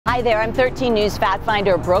Hi there, I'm 13 News fact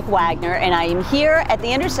finder Brooke Wagner, and I am here at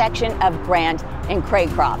the intersection of Grant and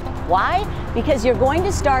Craycroft. Why? Because you're going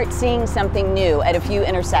to start seeing something new at a few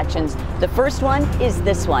intersections. The first one is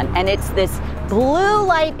this one, and it's this blue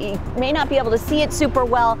light. You may not be able to see it super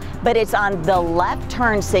well, but it's on the left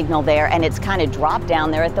turn signal there, and it's kind of dropped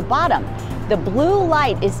down there at the bottom. The blue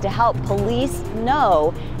light is to help police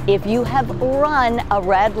know if you have run a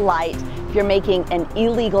red light, if you're making an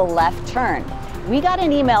illegal left turn. We got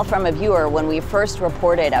an email from a viewer when we first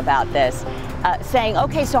reported about this saying,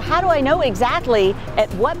 okay, so how do I know exactly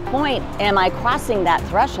at what point am I crossing that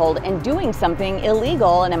threshold and doing something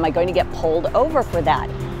illegal, and am I going to get pulled over for that?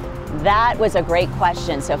 That was a great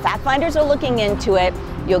question. So fact finders are looking into it.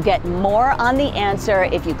 You'll get more on the answer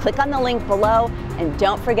if you click on the link below, and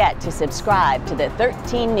don't forget to subscribe to the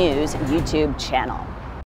 13 News YouTube channel.